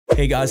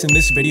Hey guys, in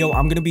this video,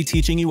 I'm going to be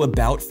teaching you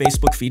about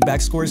Facebook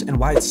feedback scores and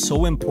why it's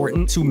so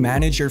important to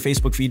manage your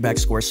Facebook feedback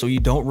scores so you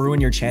don't ruin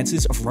your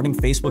chances of running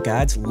Facebook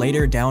ads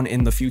later down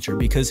in the future.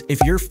 Because if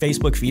your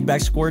Facebook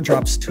feedback score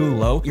drops too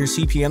low, your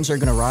CPMs are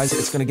going to rise,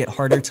 it's going to get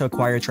harder to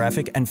acquire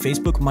traffic, and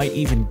Facebook might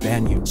even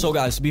ban you. So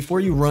guys, before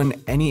you run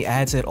any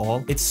ads at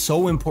all, it's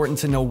so important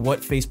to know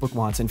what Facebook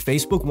wants. And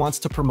Facebook wants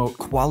to promote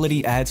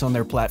quality ads on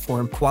their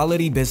platform,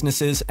 quality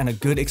businesses, and a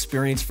good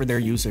experience for their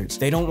users.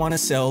 They don't want to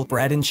sell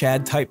Brad and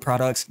Chad type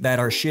products that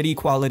are shitty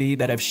quality,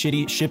 that have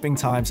shitty shipping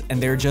times, and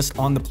they're just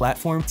on the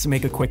platform to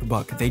make a quick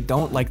buck. They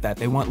don't like that.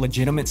 They want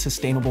legitimate,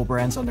 sustainable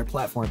brands on their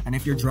platform. And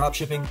if you're drop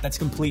shipping, that's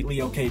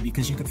completely okay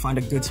because you can find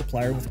a good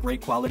supplier with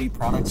great quality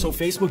products. So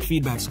Facebook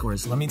feedback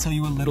scores, let me tell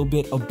you a little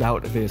bit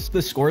about this.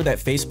 The score that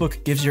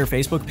Facebook gives your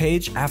Facebook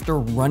page after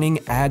running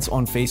ads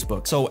on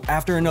Facebook. So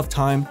after enough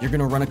time, you're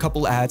going to run a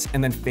couple ads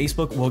and then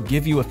Facebook will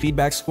give you a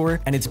feedback score,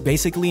 and it's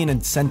basically an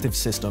incentive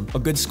system. A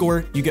good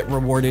score, you get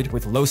rewarded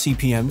with low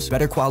CPMs,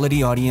 better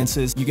quality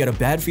audiences. You get a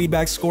bad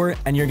feedback score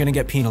and you're going to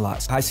get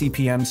penalized. High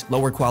CPMs,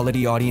 lower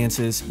quality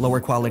audiences,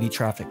 lower quality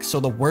traffic. So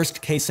the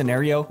worst case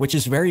scenario, which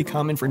is very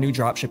common for new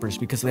dropshippers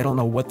because they don't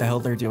know what the hell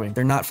they're doing.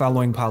 They're not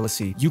following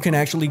policy. You can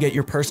actually get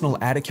your personal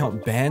ad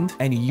account banned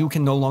and you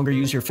can no longer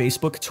use your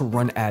Facebook to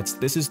run ads.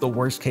 This is the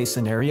worst case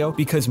scenario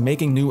because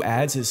making new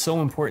ads is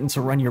so important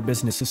to run your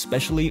business,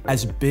 especially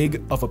as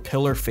big of a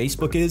pillar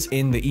Facebook is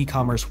in the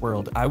e-commerce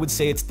world. I would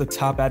say it's the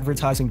top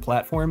advertising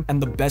platform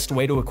and the best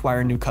way to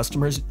acquire new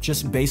customers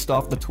just based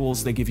off the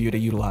tools they give you to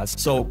utilize.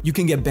 So you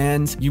can get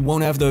banned, you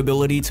won't have the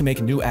ability to make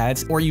new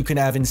ads, or you can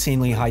have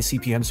insanely high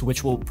CPMs,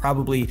 which will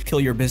probably kill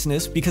your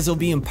business because it'll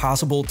be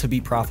impossible to be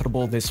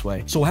profitable this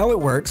way. So how it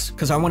works,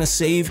 because I want to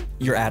save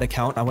your ad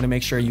account, I want to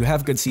make sure you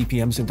have good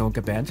CPMs and don't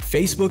get banned.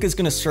 Facebook is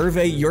going to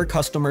survey your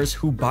customers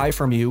who buy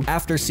from you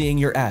after seeing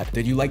your ad.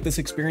 Did you like this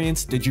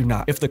experience? Did you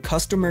not? If the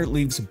customer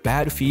leaves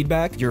bad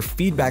feedback, your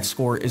feedback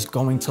score is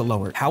going to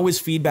lower. How is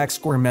feedback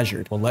score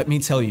measured? Well, let me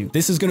tell you,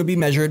 this is going to be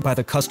measured by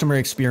the customer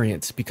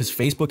experience because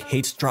Facebook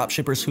hates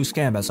dropshippers who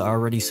scam, as I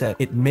already said.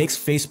 It makes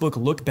Facebook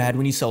look bad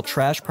when you sell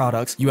trash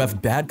products, you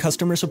have bad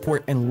customer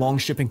support and long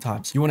shipping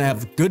times. You want to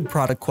have good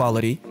product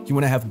quality, you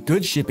want to have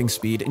good shipping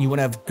speed, and you want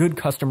to have good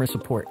customer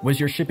support. Was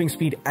your shipping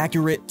speed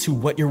accurate to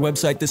what your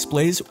website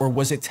displays, or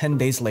was it 10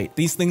 days late?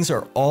 These things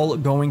are all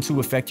going to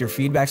affect your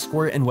feedback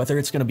score and whether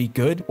it's going to be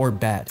good or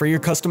bad. For your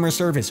customer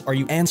service, are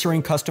you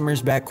answering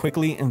customers back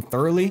quickly and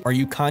thoroughly? Are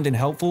you kind and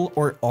helpful,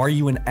 or are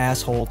you an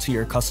asshole to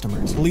your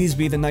customers? Please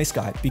be the nice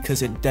guy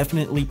because it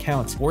definitely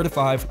counts. 4 to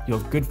 5, you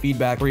have good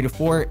feedback. 3 to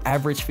 4,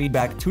 average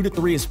feedback. 2 to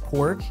 3 is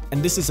poor,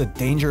 and this is a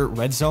danger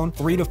red zone.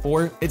 3 to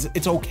 4,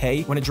 it's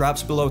okay. When it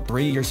drops below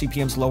 3, your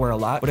CPMs lower a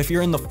lot. But if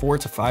you're in the 4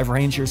 to 5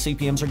 range, your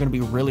CPMs are going to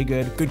be really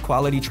good. Good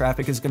quality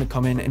traffic is going to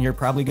come in, and you're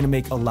probably going to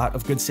make a lot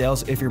of good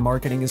sales if your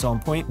marketing is on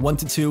point. 1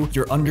 to 2,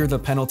 you're under the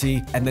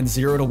penalty, and then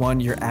 0 to 1,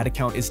 your ad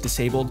account is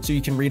disabled, so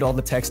you can read all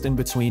the text in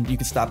between. You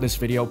can stop this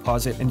video,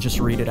 pause it, and just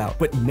read it out.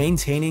 But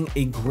maintaining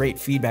a great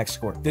feedback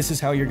score, this is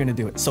how you're going to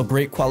do it. So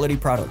great quality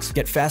products,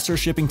 get faster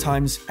shipping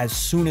times as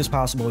soon as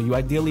possible. You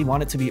ideally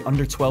want it to be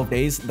under 12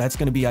 days. That's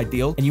going to be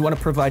ideal. And you want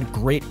to provide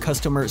great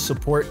customer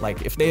support.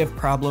 Like if they have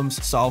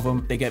problems, solve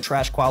them. They get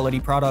trash quality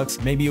products.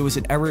 Maybe it was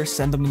an error,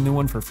 send them a new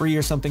one for free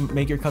or something.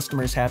 Make your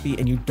customers happy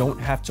and you don't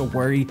have to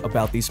worry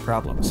about these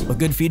problems. A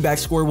good feedback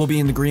score will be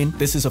in the green.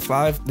 This is a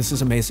 5. This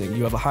is amazing.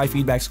 You have a high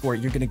feedback score.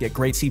 You're going to get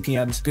great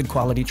CPMs, good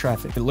quality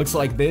traffic. If it looks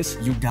like this,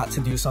 you got to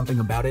do something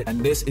about it.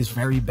 And this is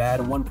very bad.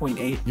 A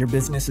 1.8, your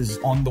business is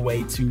on the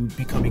way to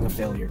becoming a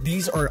failure.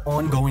 These are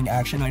ongoing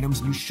action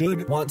items. You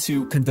should want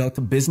to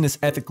conduct business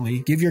ethically,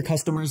 give your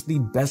customers the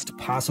best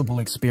possible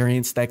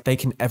experience that they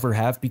can ever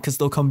have because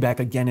they'll come back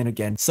again and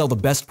again. Sell the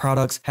best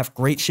products, have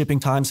great shipping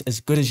times as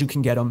good as you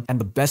can get them, and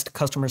the best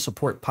customer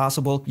support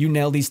possible. You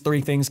nail these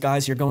 3 things,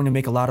 guys, you're going to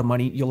make a lot of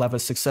money. You'll have a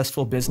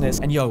successful business.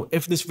 And yo,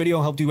 if this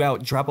video helped you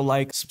out, drop a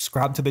like,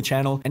 subscribe to the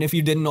channel. And if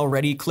you didn't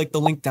already, click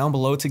the link down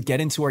below to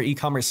get into our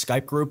e-commerce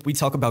Skype group. We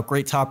talk about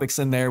great topics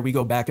in there. We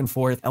go back and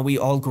forth and we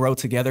all grow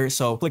together.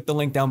 So click the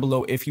link down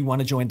below if you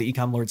want to join the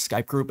Ecom Lord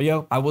Skype group. But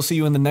yo, I will see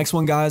you in the next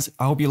one, guys.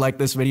 I hope you liked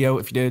this video.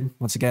 If you did,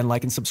 once again,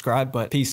 like and subscribe, but peace.